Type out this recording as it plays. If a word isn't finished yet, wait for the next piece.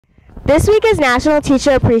This week is National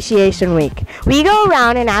Teacher Appreciation Week. We go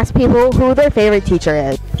around and ask people who their favorite teacher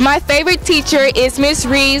is. My favorite teacher is Miss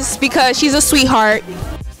Reeves because she's a sweetheart.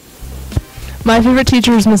 My favorite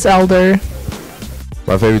teacher is Miss Elder.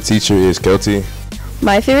 My favorite teacher is Kelty.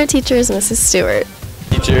 My favorite teacher is Mrs. Stewart.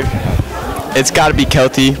 Teacher, it's gotta be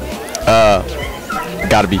Kelty.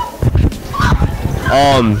 Gotta be.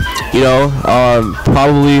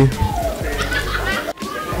 Probably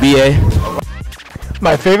BA.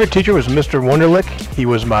 My favorite teacher was Mr. Wunderlich. He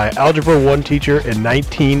was my Algebra 1 teacher in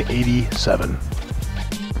 1987.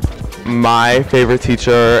 My favorite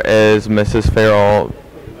teacher is Mrs. Farrell.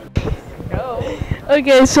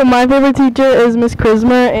 Okay, so my favorite teacher is Miss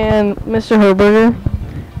Krismer and Mr. Herberger.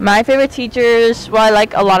 My favorite teachers, well, I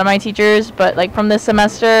like a lot of my teachers, but like from this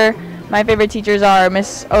semester, my favorite teachers are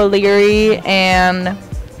Miss O'Leary and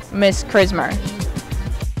Miss Krismer.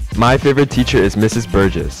 My favorite teacher is Mrs.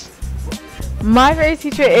 Burgess. My favorite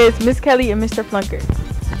teacher is Miss Kelly and Mr. Flunker.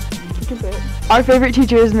 Our favorite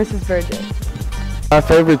teacher is Mrs. Burgess. My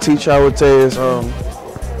favorite teacher, I would say, is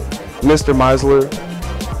Mr. Meisler.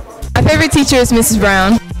 My favorite teacher is Mrs.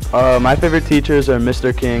 Brown. My favorite teachers are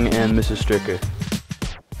Mr. King and Mrs. Stricker.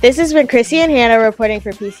 This has been Krysie and Hannah reporting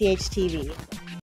for PCH TV.